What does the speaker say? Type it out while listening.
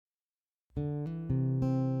Hey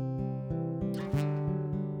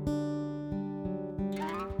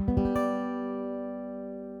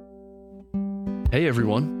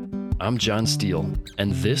everyone, I'm John Steele,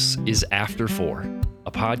 and this is After 4,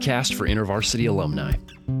 a podcast for InterVarsity alumni.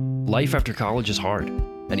 Life after college is hard,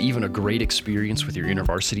 and even a great experience with your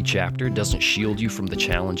InterVarsity chapter doesn't shield you from the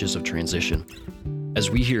challenges of transition. As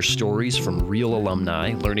we hear stories from real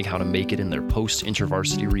alumni learning how to make it in their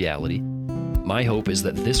post-InterVarsity reality, my hope is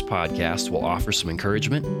that this podcast will offer some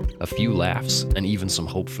encouragement, a few laughs, and even some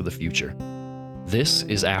hope for the future. This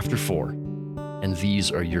is After 4, and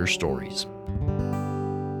these are your stories.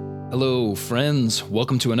 Hello, friends.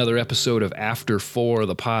 Welcome to another episode of After 4,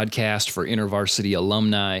 the podcast for InterVarsity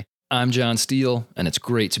alumni. I'm John Steele, and it's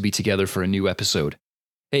great to be together for a new episode.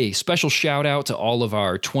 Hey, special shout out to all of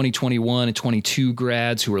our 2021 and 22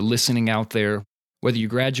 grads who are listening out there. Whether you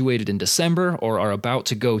graduated in December or are about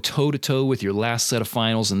to go toe-to-toe with your last set of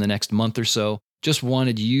finals in the next month or so, just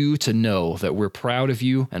wanted you to know that we're proud of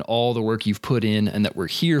you and all the work you've put in, and that we're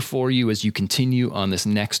here for you as you continue on this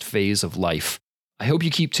next phase of life. I hope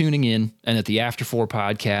you keep tuning in, and that the After 4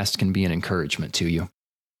 podcast can be an encouragement to you.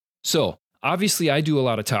 So, obviously I do a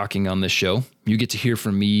lot of talking on this show. You get to hear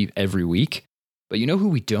from me every week. But you know who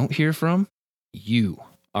we don't hear from? You,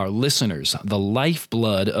 our listeners, the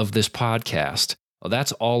lifeblood of this podcast. Well,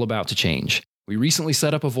 that's all about to change. We recently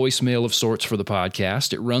set up a voicemail of sorts for the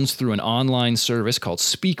podcast. It runs through an online service called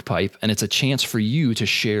SpeakPipe, and it's a chance for you to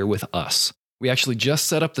share with us. We actually just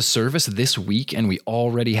set up the service this week, and we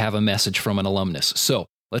already have a message from an alumnus. So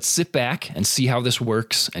let's sit back and see how this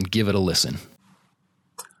works and give it a listen.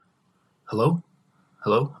 Hello?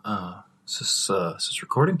 Is this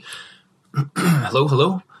recording?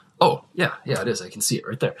 Hello? Oh, yeah, it is. I can see it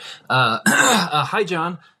right there. Hi,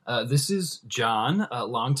 John. This is John, a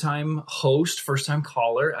longtime host, first-time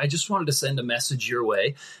caller. I just wanted to send a message your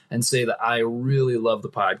way and say that I really love the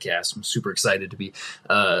podcast. I'm super excited to be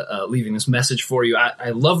leaving this message for you. I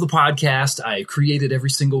love the podcast. I create it every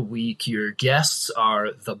single week. Your guests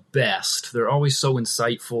are the best. They're always so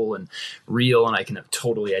insightful and real, and I can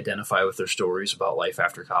totally identify with their stories about life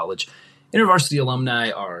after college. InterVarsity alumni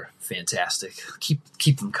are fantastic.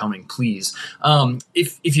 Keep them coming, please.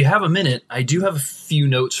 If you have a minute, I do have a few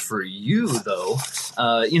notes for you, though.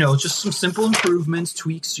 Just some simple improvements,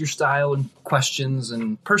 tweaks to your style and questions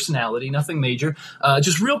and personality. Nothing major.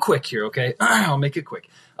 Just real quick here, okay? I'll make it quick.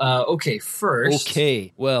 Okay, first.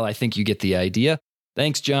 Okay, well, I think you get the idea.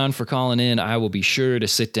 Thanks, John, for calling in. I will be sure to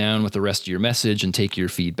sit down with the rest of your message and take your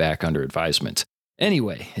feedback under advisement.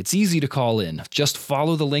 Anyway, it's easy to call in. Just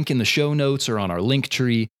follow the link in the show notes or on our link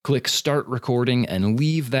tree, click start recording, and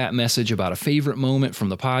leave that message about a favorite moment from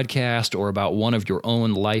the podcast or about one of your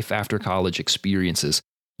own life after college experiences.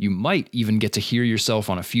 You might even get to hear yourself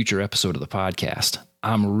on a future episode of the podcast.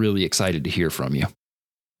 I'm really excited to hear from you.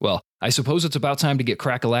 Well, I suppose it's about time to get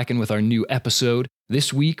crack-a-lackin' with our new episode.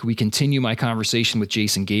 This week, we continue my conversation with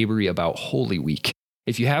Jason Gabery about Holy Week.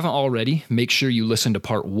 If you haven't already, make sure you listen to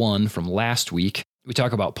part 1 from last week. We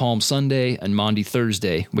talk about Palm Sunday and Maundy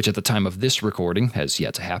Thursday, which at the time of this recording has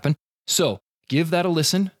yet to happen. So give that a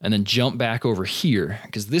listen and then jump back over here,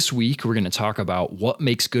 because this week we're going to talk about what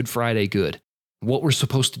makes Good Friday good, what we're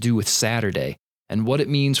supposed to do with Saturday, and what it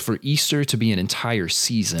means for Easter to be an entire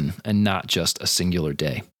season and not just a singular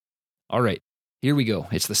day. All right, here we go.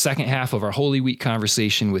 It's the second half of our Holy Week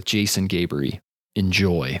conversation with Jason Gabery.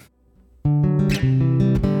 Enjoy.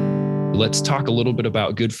 Let's talk a little bit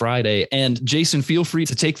about Good Friday. And Jason, feel free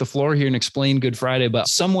to take the floor here and explain Good Friday, but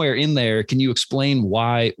somewhere in there, can you explain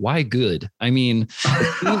why good? I mean,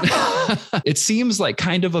 it seems like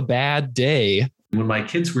kind of a bad day. When my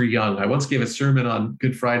kids were young, I once gave a sermon on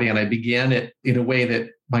Good Friday, and I began it in a way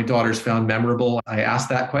that my daughters found memorable. I asked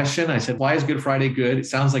that question. I said, why is Good Friday good? It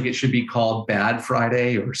sounds like it should be called Bad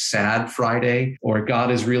Friday or Sad Friday or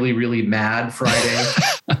God is really, really mad Friday.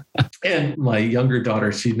 And my younger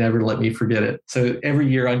daughter, she'd never let me forget it. So every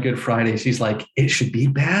year on Good Friday, she's like, it should be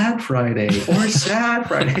Bad Friday or Sad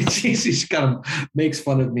Friday. She kind of makes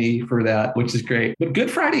fun of me for that, which is great. But Good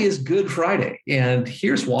Friday is Good Friday. And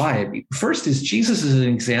here's why. First is Jesus is an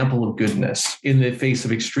example of goodness in the face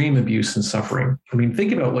of extreme abuse and suffering. I mean,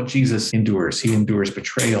 think about what Jesus endures. He endures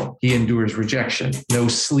betrayal. He endures rejection, no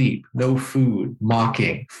sleep, no food,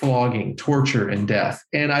 mocking, flogging, torture, and death.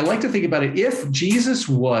 And I like to think about it. If Jesus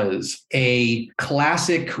was a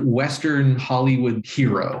classic Western Hollywood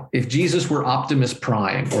hero, if Jesus were Optimus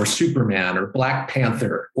Prime or Superman or Black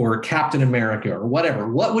Panther or Captain America or whatever,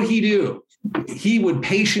 what would he do? He would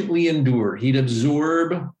patiently endure. He'd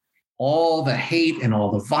absorb all the hate and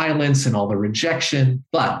all the violence and all the rejection,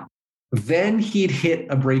 but then he'd hit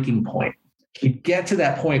a breaking point. He'd get to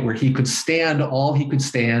that point where he could stand all he could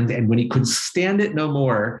stand. And when he could stand it no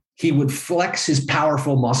more, he would flex his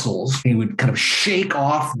powerful muscles. He would kind of shake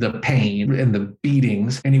off the pain and the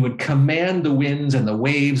beatings, and he would command the winds and the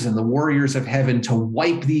waves and the warriors of heaven to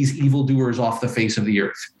wipe these evildoers off the face of the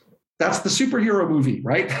earth. That's the superhero movie,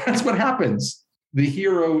 right? That's what happens. The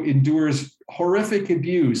hero endures horrific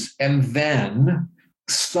abuse and then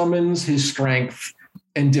summons his strength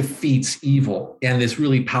and defeats evil in this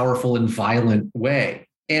really powerful and violent way.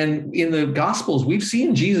 And in the Gospels, we've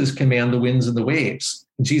seen Jesus command the winds and the waves.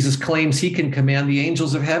 Jesus claims he can command the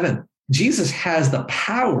angels of heaven. Jesus has the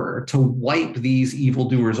power to wipe these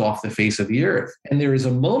evildoers off the face of the earth. And there is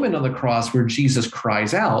a moment on the cross where Jesus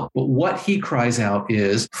cries out, but what he cries out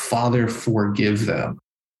is, Father, forgive them.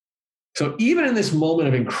 So even in this moment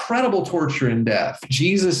of incredible torture and death,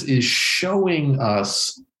 Jesus is showing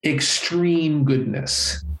us extreme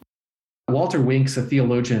goodness. Walter Wink's a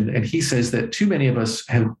theologian, and he says that too many of us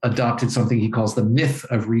have adopted something he calls the myth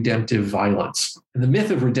of redemptive violence. And the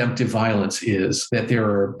myth of redemptive violence is that there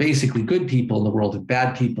are basically good people in the world and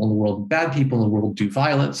bad people in the world, and bad people in the world do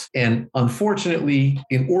violence. And unfortunately,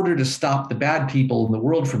 in order to stop the bad people in the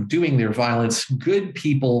world from doing their violence, good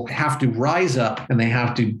people have to rise up and they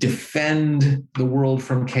have to defend the world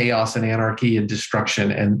from chaos and anarchy and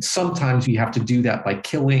destruction. And sometimes you have to do that by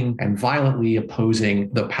killing and violently opposing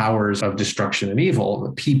the powers of destruction and evil,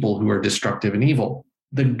 the people who are destructive and evil.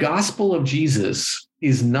 The gospel of Jesus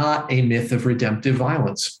is not a myth of redemptive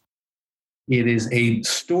violence. It is a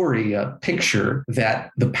story, a picture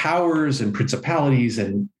that the powers and principalities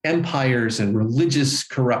and empires and religious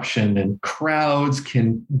corruption and crowds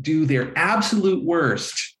can do their absolute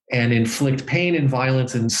worst and inflict pain and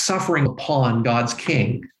violence and suffering upon God's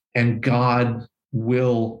king. And God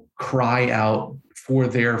will cry out for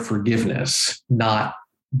their forgiveness, not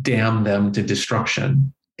damn them to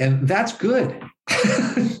destruction. And that's good.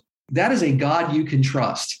 That is a God you can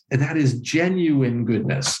trust. And that is genuine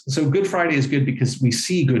goodness. So Good Friday is good because we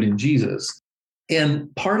see good in Jesus.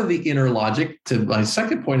 And part of the inner logic to my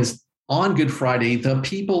second point is on Good Friday, the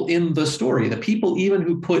people in the story, the people even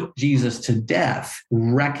who put Jesus to death,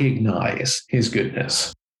 recognize his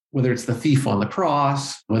goodness. Whether it's the thief on the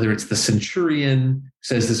cross, whether it's the centurion who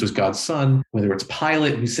says this was God's son, whether it's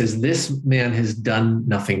Pilate who says this man has done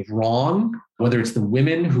nothing wrong, whether it's the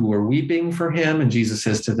women who are weeping for him and Jesus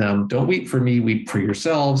says to them, don't weep for me, weep for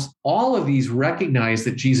yourselves. All of these recognize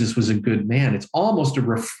that Jesus was a good man. It's almost a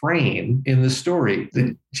refrain in the story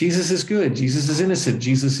that Jesus is good, Jesus is innocent,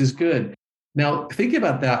 Jesus is good. Now, think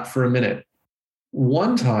about that for a minute.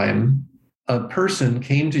 One time, a person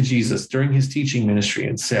came to Jesus during his teaching ministry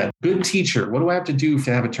and said, good teacher, what do I have to do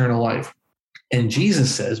to have eternal life? And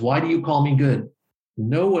Jesus says, why do you call me good?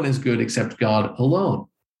 No one is good except God alone.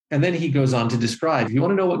 And then he goes on to describe, if you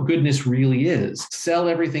want to know what goodness really is, sell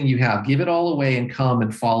everything you have, give it all away and come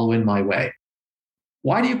and follow in my way.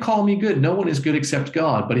 Why do you call me good? No one is good except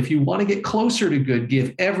God. But if you want to get closer to good,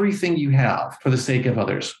 give everything you have for the sake of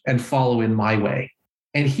others and follow in my way.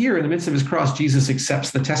 And here in the midst of his cross, Jesus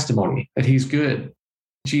accepts the testimony that he's good.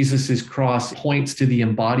 Jesus' cross points to the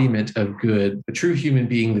embodiment of good, the true human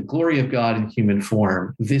being, the glory of God in human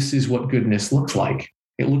form. This is what goodness looks like.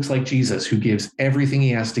 It looks like Jesus who gives everything he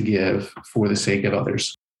has to give for the sake of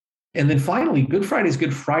others. And then finally, Good Friday is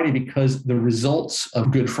Good Friday because the results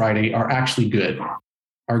of Good Friday are actually good,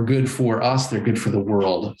 are good for us. They're good for the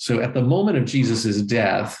world. So at the moment of Jesus'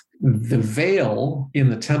 death, the veil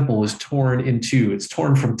in the temple is torn in two. It's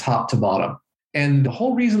torn from top to bottom. And the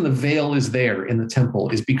whole reason the veil is there in the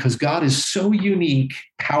temple is because God is so unique,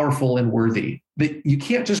 powerful, and worthy that you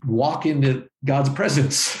can't just walk into God's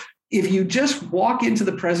presence. If you just walk into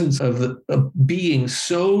the presence of being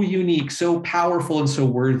so unique, so powerful, and so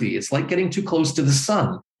worthy, it's like getting too close to the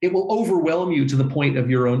sun. It will overwhelm you to the point of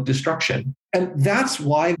your own destruction. And that's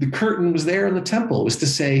why the curtain was there in the temple, was to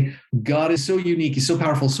say, God is so unique, he's so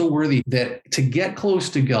powerful, so worthy, that to get close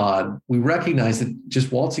to God, we recognize that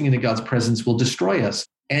just waltzing into God's presence will destroy us.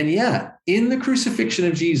 And yet, in the crucifixion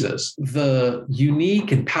of Jesus, the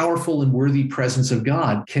unique and powerful and worthy presence of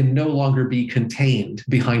God can no longer be contained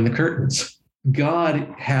behind the curtains.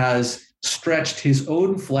 God has stretched his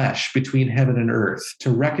own flesh between heaven and earth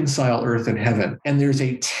to reconcile earth and heaven. And there's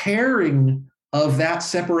a tearing of that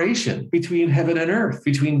separation between heaven and earth,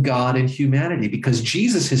 between God and humanity, because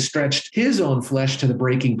Jesus has stretched his own flesh to the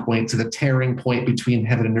breaking point, to the tearing point between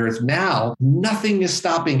heaven and earth. Now, nothing is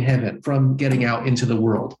stopping heaven from getting out into the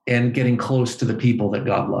world and getting close to the people that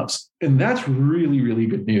God loves. And that's really, really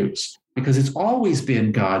good news, because it's always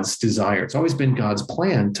been God's desire. It's always been God's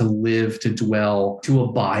plan to live, to dwell, to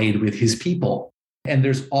abide with his people. And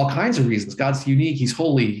there's all kinds of reasons. God's unique. He's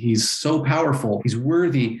holy. He's so powerful. He's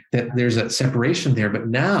worthy, that there's a separation there. But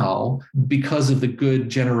now, because of the good,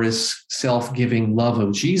 generous, self-giving love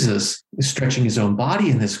of Jesus, stretching his own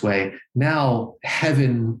body in this way, now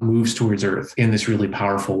heaven moves towards earth in this really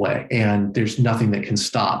powerful way. And there's nothing that can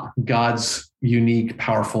stop God's unique,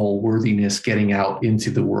 powerful worthiness getting out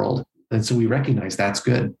into the world. And so we recognize that's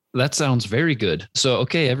good. That sounds very good. So,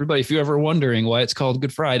 okay, everybody, if you're ever wondering why it's called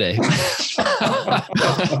Good Friday,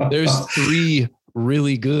 there's 3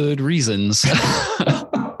 really good reasons.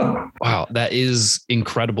 Wow, that is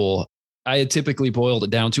incredible. I had typically boiled it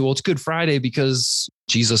down to, well, it's Good Friday because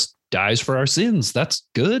Jesus dies for our sins. That's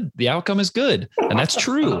good. The outcome is good. And that's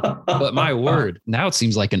true. But my word, now it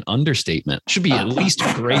seems like an understatement. It should be at least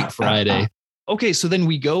Great Friday. Okay, so then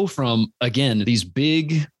we go from, again, these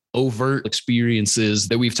big overt experiences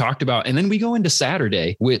that we've talked about. And then we go into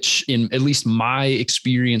Saturday, which in at least my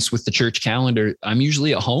experience with the church calendar, I'm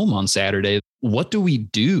usually at home on Saturday. What do we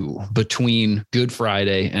do between Good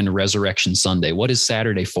Friday and Resurrection Sunday? What is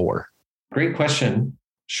Saturday for? Great question.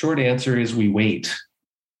 Short answer is we wait.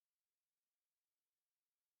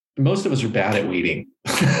 Most of us are bad at waiting.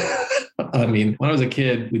 I mean, when I was a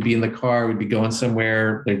kid, we'd be in the car, we'd be going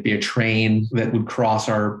somewhere, there'd be a train that would cross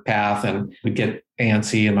our path and we'd get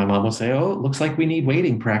antsy. And my mom would say, oh, it looks like we need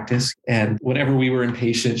waiting practice. And whenever we were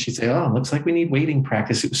impatient, she'd say, oh, it looks like we need waiting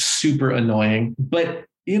practice. It was super annoying. But,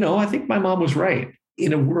 I think my mom was right.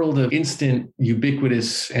 In a world of instant,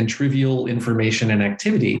 ubiquitous, and trivial information and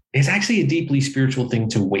activity, it's actually a deeply spiritual thing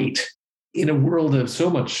to wait. In a world of so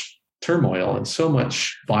much turmoil and so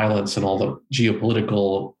much violence and all the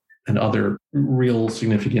geopolitical and other real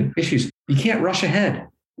significant issues, you can't rush ahead.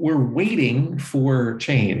 We're waiting for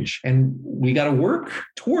change and we got to work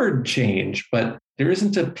toward change, but there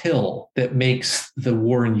isn't a pill that makes the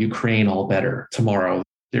war in Ukraine all better tomorrow.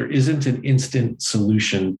 There isn't an instant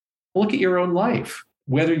solution. Look at your own life,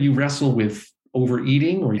 whether you wrestle with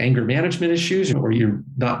overeating or anger management issues, or you're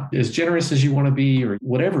not as generous as you want to be, or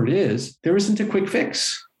whatever it is, there isn't a quick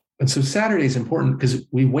fix. And so Saturday is important because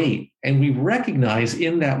we wait and we recognize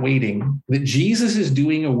in that waiting that Jesus is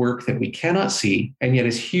doing a work that we cannot see and yet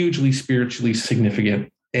is hugely spiritually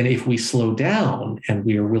significant. And if we slow down and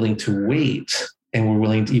we are willing to wait and we're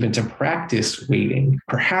willing to even to practice waiting,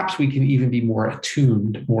 perhaps we can even be more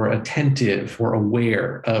attuned, more attentive, more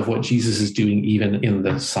aware of what Jesus is doing, even in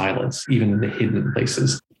the silence, even in the hidden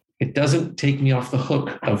places. It doesn't take me off the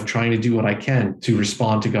hook of trying to do what I can to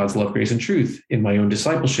respond to God's love, grace, and truth in my own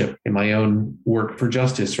discipleship, in my own work for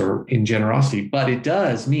justice, or in generosity. But it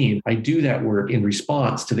does mean I do that work in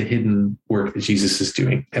response to the hidden work that Jesus is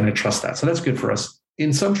doing. And I trust that. So that's good for us.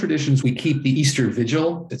 In some traditions, we keep the Easter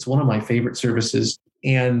Vigil. It's one of my favorite services.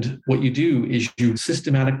 And what you do is you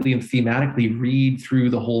systematically and thematically read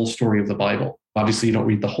through the whole story of the Bible. Obviously, you don't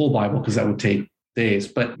read the whole Bible because that would take days,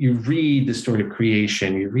 but you read the story of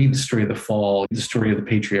creation, you read the story of the fall, the story of the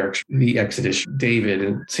patriarchs, the Exodus, David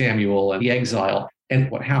and Samuel and the exile.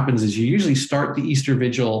 And what happens is you usually start the Easter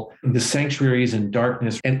Vigil, the sanctuaries in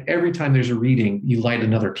darkness. And every time there's a reading, you light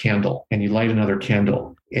another candle and you light another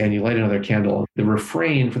candle and you light another candle. The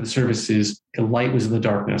refrain for the service is, the light was in the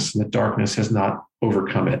darkness and the darkness has not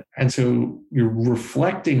overcome it. And so you're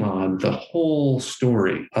reflecting on the whole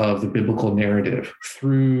story of the biblical narrative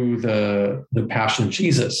through the passion of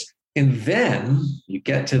Jesus. And then you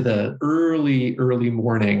get to the early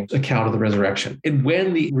morning account of the resurrection. And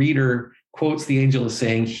when the reader quotes the angel as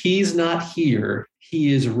saying, he's not here,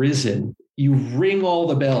 he is risen, you ring all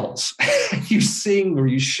the bells, you sing or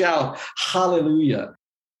you shout, hallelujah.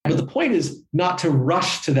 But the point is not to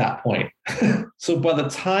rush to that point. So by the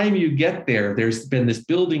time you get there, there's been this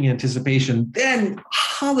building anticipation, then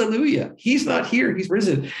hallelujah, he's not here, he's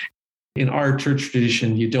risen. In our church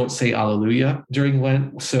tradition, you don't say Alleluia during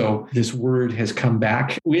Lent. So this word has come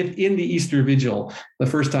back within the Easter Vigil, the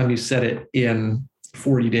first time you said it in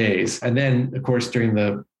 40 days. And then, of course, during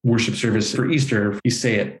the worship service for Easter, you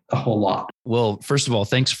say it a whole lot. Well, first of all,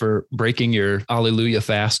 thanks for breaking your Alleluia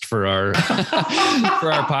fast for our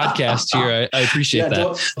for our podcast here. I appreciate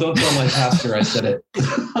that. Don't tell my pastor I said it.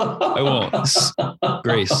 I won't.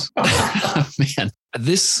 Grace. Man,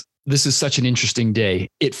 this is such an interesting day.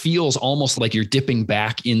 It feels almost like you're dipping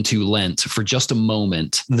back into Lent for just a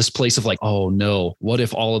moment. This place of like, oh no, what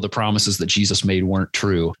if all of the promises that Jesus made weren't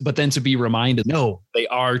true? But then to be reminded, no, They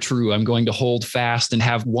are true. I'm going to hold fast and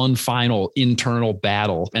have one final internal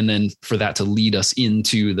battle, and then for that to lead us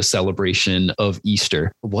into the celebration of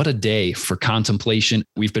Easter. What a day for contemplation.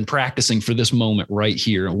 We've been practicing for this moment right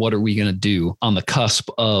here. What are we going to do on the cusp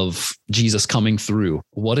of Jesus coming through?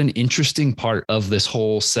 What an interesting part of this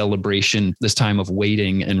whole celebration, this time of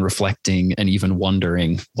waiting and reflecting and even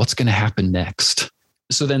wondering what's going to happen next.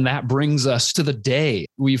 So then that brings us to the day.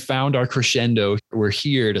 We've found our crescendo. We're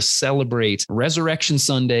here to celebrate Resurrection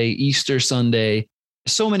Sunday, Easter Sunday.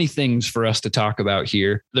 So many things for us to talk about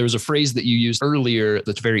here. There was a phrase that you used earlier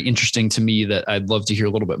that's very interesting to me that I'd love to hear a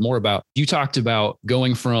little bit more about. You talked about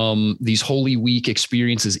going from these Holy Week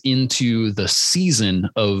experiences into the season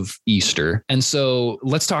of Easter. And so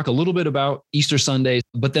let's talk a little bit about Easter Sunday,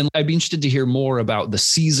 but then I'd be interested to hear more about the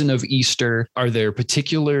season of Easter. Are there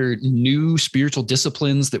particular new spiritual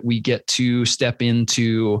disciplines that we get to step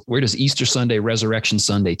into? Where does Easter Sunday, Resurrection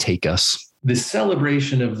Sunday take us? The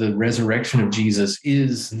celebration of the resurrection of Jesus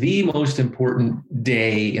is the most important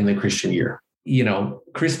day in the Christian year. You know,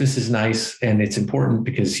 Christmas is nice and it's important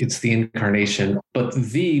because it's the incarnation, but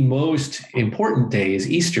the most important day is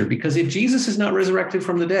Easter, because if Jesus is not resurrected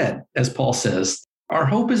from the dead, as Paul says, our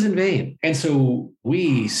hope is in vain. And so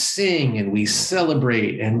we sing and we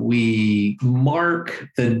celebrate and we mark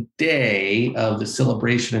the day of the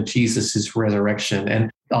celebration of Jesus's resurrection. And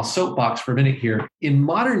I'll soapbox for a minute here. In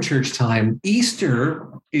modern church time, Easter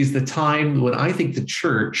is the time when I think the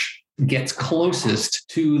church gets closest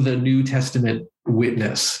to the New Testament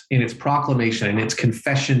witness in its proclamation and its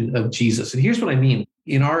confession of Jesus. And here's what I mean.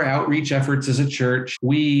 In our outreach efforts as a church,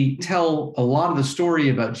 we tell a lot of the story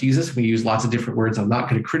about Jesus. We use lots of different words. I'm not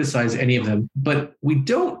going to criticize any of them, but we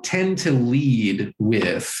don't tend to lead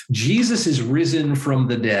with Jesus is risen from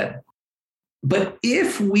the dead. But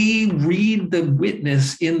if we read the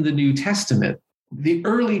witness in the New Testament, the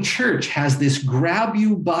early church has this grab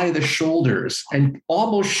you by the shoulders and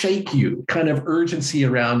almost shake you kind of urgency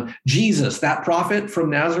around Jesus, that prophet from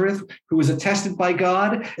Nazareth who was attested by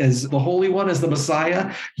God as the Holy One, as the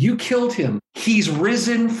Messiah. You killed him. He's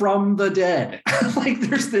risen from the dead. Like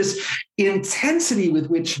there's this intensity with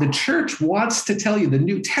which the church wants to tell you, the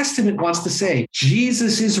New Testament wants to say,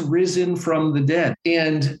 Jesus is risen from the dead.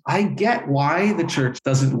 And I get why the church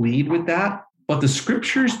doesn't lead with that. But the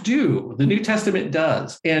scriptures do. The New Testament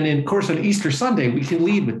does. And of course, on Easter Sunday, we can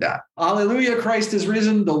lead with that. Alleluia, Christ is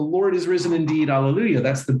risen. The Lord is risen indeed. Alleluia.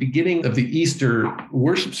 That's the beginning of the Easter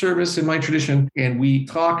worship service in my tradition. And we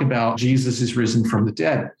talk about Jesus is risen from the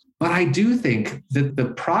dead. But I do think that the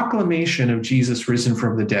proclamation of Jesus risen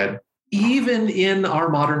from the dead, even in our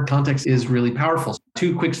modern context, is really powerful.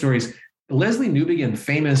 Two quick stories. Lesslie Newbigin,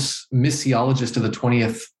 famous missiologist of the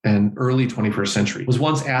 20th and early 21st century, was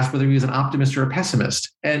once asked whether he was an optimist or a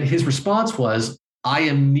pessimist. And his response was, I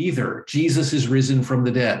am neither. Jesus is risen from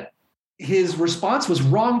the dead. His response was,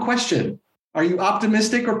 wrong question. Are you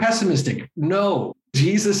optimistic or pessimistic? No,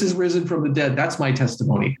 Jesus is risen from the dead. That's my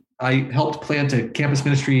testimony. I helped plant a campus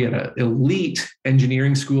ministry at an elite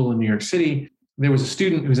engineering school in New York City. There was a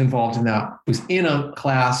student who was involved in that, who was in a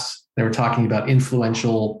class. They were talking about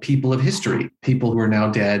influential people of history, people who are now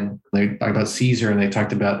dead. They talked about Caesar and they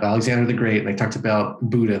talked about Alexander the Great and they talked about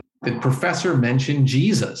Buddha. The professor mentioned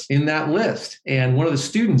Jesus in that list. And one of the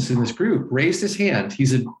students in this group raised his hand.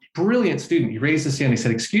 He's a brilliant student. He raised his hand. He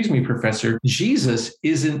said, excuse me, professor, Jesus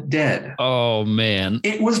isn't dead. Oh, man.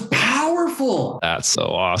 It was powerful. That's so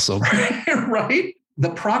awesome. Right? The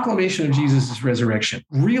proclamation of Jesus' resurrection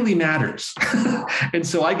really matters. And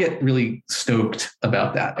so I get really stoked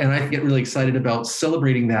about that. And I get really excited about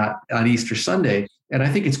celebrating that on Easter Sunday. And I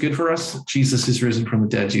think it's good for us. Jesus is risen from the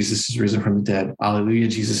dead. Jesus is risen from the dead. Hallelujah.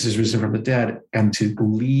 Jesus is risen from the dead. And to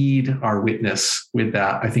lead our witness with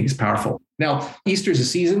that, I think is powerful. Now, Easter is a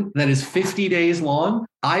season that is 50 days long.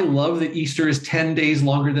 I love that Easter is 10 days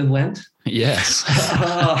longer than Lent. Yes.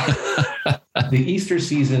 The Easter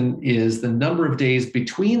season is the number of days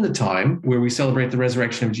between the time where we celebrate the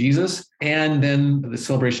resurrection of Jesus and then the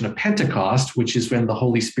celebration of Pentecost, which is when the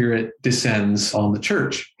Holy Spirit descends on the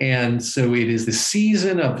church. And so it is the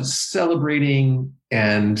season of celebrating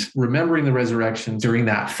and remembering the resurrection during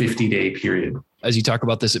that 50-day period. As you talk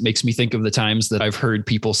about this, it makes me think of the times that I've heard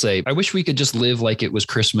people say, I wish we could just live like it was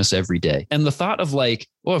Christmas every day. And the thought of like,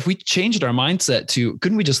 well, if we changed our mindset to,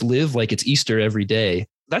 couldn't we just live like it's Easter every day?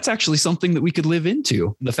 That's actually something that we could live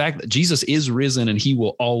into. The fact that Jesus is risen and he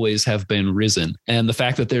will always have been risen. And the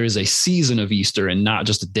fact that there is a season of Easter and not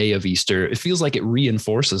just a day of Easter, it feels like it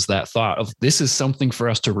reinforces that thought of this is something for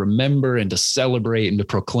us to remember and to celebrate and to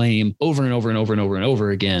proclaim over and over and over and over and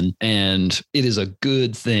over again. And it is a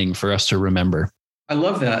good thing for us to remember. I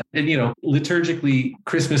love that. And, liturgically,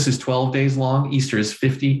 Christmas is 12 days long. Easter is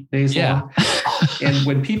 50 days long. And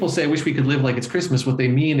when people say, I wish we could live like it's Christmas, what they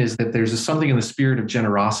mean is that there's something in the spirit of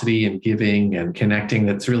generosity and giving and connecting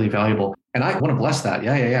that's really valuable. And I want to bless that.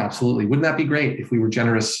 Yeah, absolutely. Wouldn't that be great if we were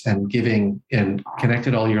generous and giving and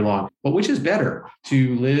connected all year long? But which is better,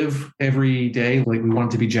 to live every day like we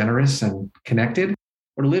want to be generous and connected,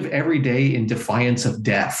 or to live every day in defiance of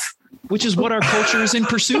death? Which is what our culture is in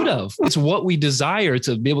pursuit of. It's what we desire,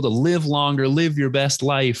 to be able to live longer, live your best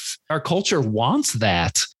life. Our culture wants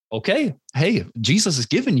that. Okay. Hey, Jesus has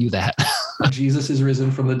given you that. Jesus is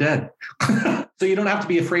risen from the dead. So you don't have to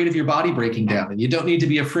be afraid of your body breaking down, and you don't need to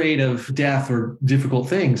be afraid of death or difficult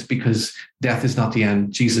things, because death is not the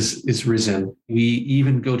end. Jesus is risen. We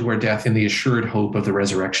even go to our death in the assured hope of the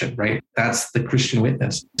resurrection, right? That's the Christian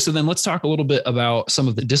witness. So then let's talk a little bit about some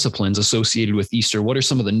of the disciplines associated with Easter. What are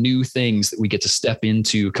some of the new things that we get to step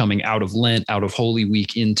into coming out of Lent, out of Holy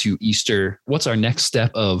Week into Easter? What's our next step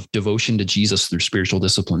of devotion to Jesus through spiritual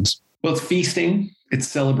disciplines? Well, it's feasting, it's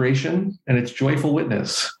celebration, and it's joyful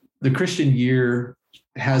witness. The Christian year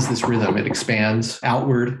has this rhythm. It expands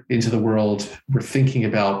outward into the world. We're thinking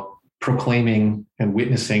about proclaiming and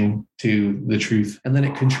witnessing to the truth. And then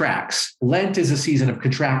it contracts. Lent is a season of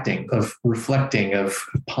contracting, of reflecting, of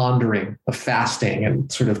pondering, of fasting,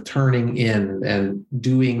 and sort of turning in and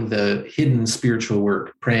doing the hidden spiritual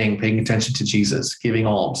work, praying, paying attention to Jesus, giving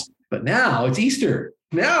alms. But now it's Easter.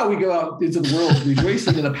 Now we go out into the world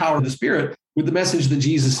rejoicing in the power of the Spirit with the message that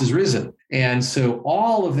Jesus is risen. And so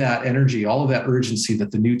all of that energy, all of that urgency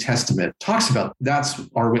that the New Testament talks about, that's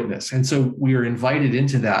our witness. And so we are invited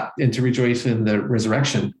into that and to rejoice in the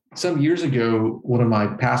resurrection. Some years ago, one of my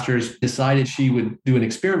pastors decided she would do an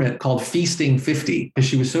experiment called Feasting 50, because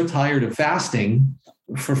she was so tired of fasting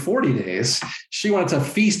for 40 days. She wanted to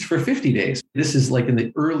feast for 50 days. This is like in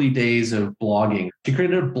the early days of blogging. She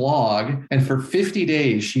created a blog, and for 50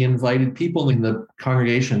 days, she invited people in the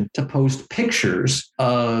congregation to post pictures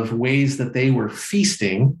of ways that they were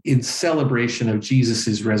feasting in celebration of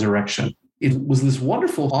Jesus's resurrection. It was this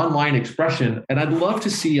wonderful online expression, and I'd love to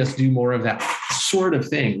see us do more of that sort of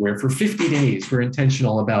thing, where for 50 days, we're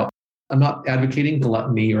intentional about, I'm not advocating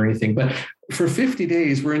gluttony or anything, but for 50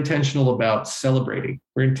 days, we're intentional about celebrating.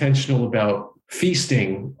 We're intentional about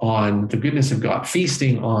feasting on the goodness of God,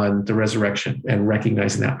 feasting on the resurrection, and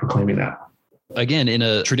recognizing that, proclaiming that. Again, in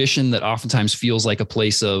a tradition that oftentimes feels like a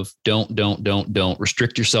place of don't,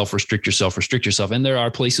 restrict yourself. And there are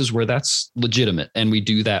places where that's legitimate. And we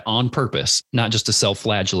do that on purpose, not just to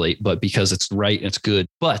self-flagellate, but because it's right and it's good.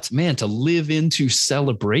 But man, to live into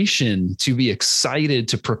celebration, to be excited,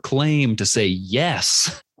 to proclaim, to say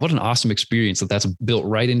yes. What an awesome experience that's built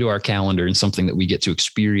right into our calendar, and something that we get to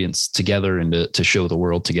experience together and to show the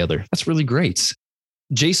world together. That's really great.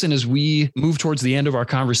 Jason, as we move towards the end of our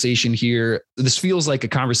conversation here, this feels like a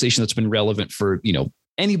conversation that's been relevant for,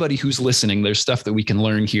 anybody who's listening. There's stuff that we can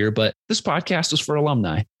learn here, but this podcast is for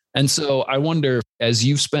alumni. And so I wonder, as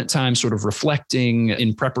you've spent time sort of reflecting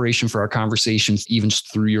in preparation for our conversation, even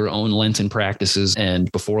just through your own Lenten practices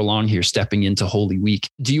and before long here, stepping into Holy Week,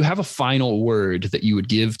 do you have a final word that you would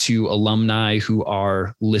give to alumni who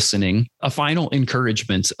are listening? A final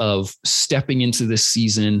encouragement of stepping into this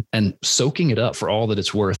season and soaking it up for all that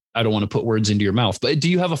it's worth? I don't want to put words into your mouth, but do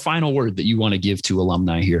you have a final word that you want to give to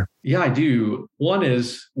alumni here? Yeah, I do. One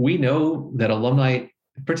is, we know that alumni,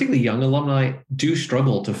 particularly young alumni, do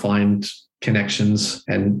struggle to find connections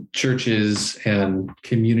and churches and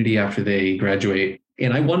community after they graduate.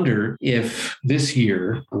 And I wonder if this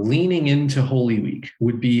year, leaning into Holy Week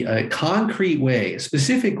would be a concrete way, a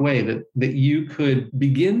specific way that you could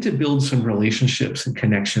begin to build some relationships and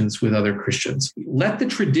connections with other Christians. Let the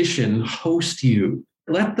tradition host you.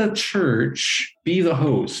 Let the church be the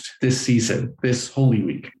host this season, this Holy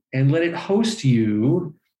Week, and let it host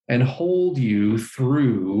you and hold you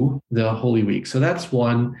through the Holy Week. So that's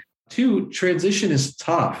one. Two, transition is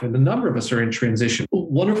tough, and a number of us are in transition.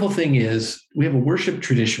 Wonderful thing is, we have a worship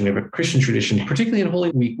tradition, we have a Christian tradition, particularly in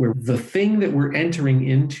Holy Week, where the thing that we're entering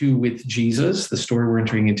into with Jesus, the story we're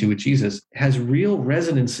entering into with Jesus, has real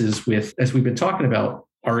resonances with, as we've been talking about,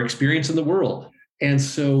 our experience in the world. And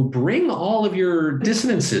so bring all of your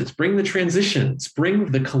dissonances, bring the transitions,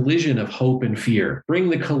 bring the collision of hope and fear,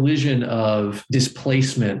 bring the collision of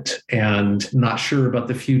displacement and not sure about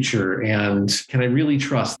the future and can I really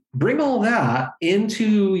trust? Bring all that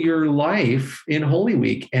into your life in Holy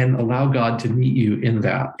Week and allow God to meet you in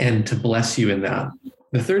that and to bless you in that.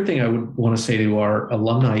 The third thing I would want to say to our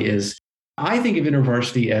alumni is, I think of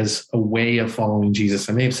InterVarsity as a way of following Jesus.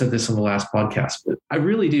 I may have said this in the last podcast, but I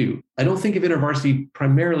really do. I don't think of InterVarsity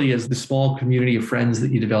primarily as the small community of friends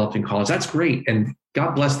that you developed in college. That's great. And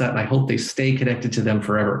God bless that. And I hope they stay connected to them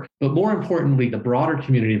forever. But more importantly, the broader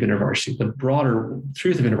community of InterVarsity, the broader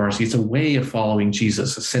truth of InterVarsity, it's a way of following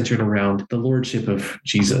Jesus, centered around the lordship of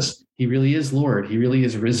Jesus. He really is Lord. He really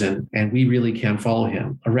is risen, and we really can follow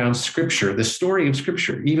him. Around Scripture, the story of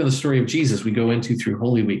Scripture, even the story of Jesus we go into through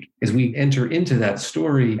Holy Week, as we enter into that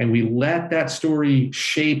story and we let that story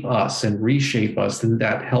shape us and reshape us, and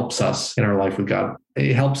that helps us in our life with God.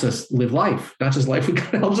 It helps us live life, not just life with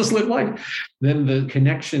God, it helps us live life. Then the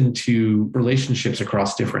connection to relationships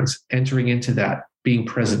across difference, entering into that, being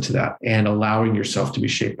present to that, and allowing yourself to be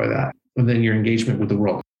shaped by that. And then your engagement with the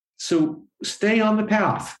world. So stay on the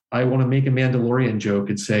path. I want to make a Mandalorian joke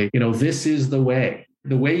and say, this is the way.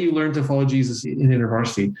 The way you learn to follow Jesus in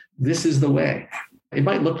InterVarsity, this is the way. It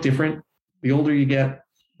might look different. The older you get,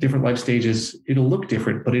 different life stages, it'll look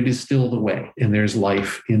different, but it is still the way. And there's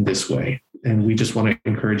life in this way. And we just want to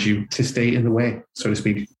encourage you to stay in the way, so to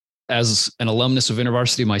speak. As an alumnus of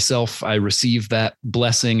InterVarsity myself, I received that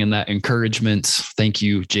blessing and that encouragement. Thank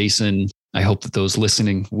you, Jason. I hope that those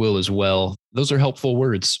listening will as well. Those are helpful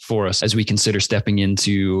words for us as we consider stepping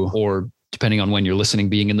into, or depending on when you're listening,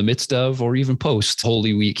 being in the midst of, or even post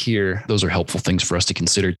Holy Week here. Those are helpful things for us to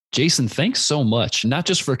consider. Jason, thanks so much, not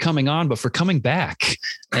just for coming on, but for coming back.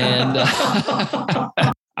 And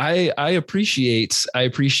I appreciate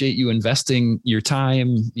you investing your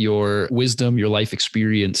time, your wisdom, your life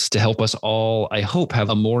experience to help us all, I hope, have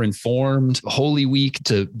a more informed Holy Week,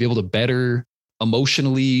 to be able to better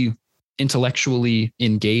emotionally, intellectually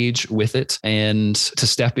engage with it, and to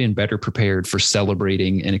step in better prepared for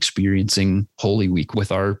celebrating and experiencing Holy Week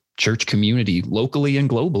with our church community locally and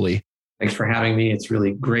globally. Thanks for having me. It's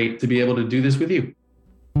really great to be able to do this with you.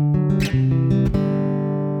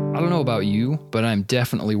 I don't know about you, but I'm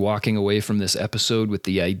definitely walking away from this episode with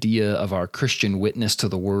the idea of our Christian witness to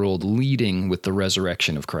the world leading with the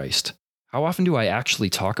resurrection of Christ. How often do I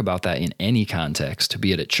actually talk about that in any context,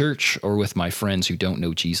 be it at church or with my friends who don't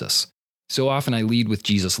know Jesus? So often I lead with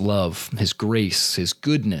Jesus' love, his grace, his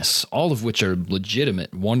goodness, all of which are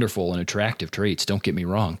legitimate, wonderful, and attractive traits, don't get me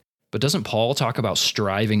wrong. But doesn't Paul talk about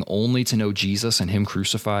striving only to know Jesus and him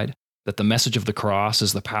crucified? That the message of the cross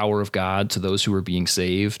is the power of God to those who are being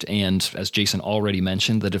saved, and as Jason already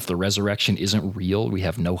mentioned, that if the resurrection isn't real, we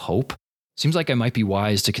have no hope? Seems like I might be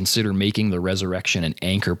wise to consider making the resurrection an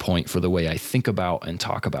anchor point for the way I think about and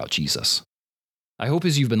talk about Jesus. I hope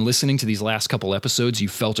as you've been listening to these last couple episodes,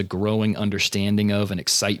 you've felt a growing understanding of and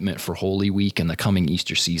excitement for Holy Week and the coming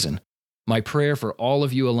Easter season. My prayer for all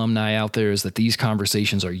of you alumni out there is that these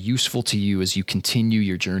conversations are useful to you as you continue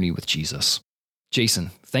your journey with Jesus.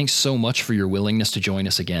 Jason, thanks so much for your willingness to join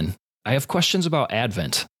us again. I have questions about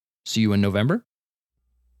Advent. See you in November?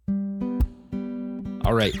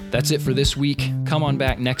 All right, that's it for this week. Come on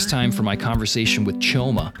back next time for my conversation with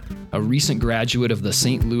Choma, a recent graduate of the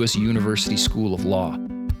St. Louis University School of Law.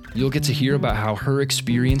 You'll get to hear about how her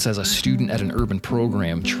experience as a student at an urban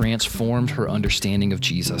program transformed her understanding of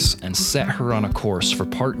Jesus and set her on a course for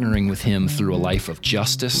partnering with him through a life of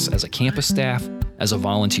justice as a campus staff, as a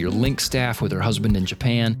volunteer link staff with her husband in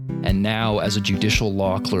Japan, and now as a judicial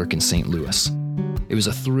law clerk in St. Louis. It was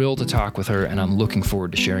a thrill to talk with her, and I'm looking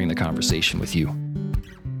forward to sharing the conversation with you.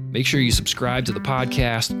 Make sure you subscribe to the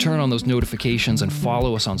podcast, turn on those notifications, and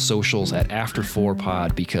follow us on socials at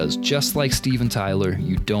After4Pod, because just like Steven Tyler,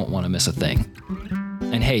 you don't want to miss a thing.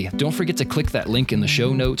 And hey, don't forget to click that link in the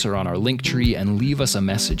show notes or on our link tree and leave us a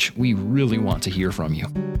message. We really want to hear from you.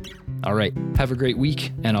 All right, have a great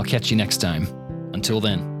week, and I'll catch you next time. Until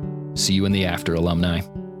then, see you in the after, alumni.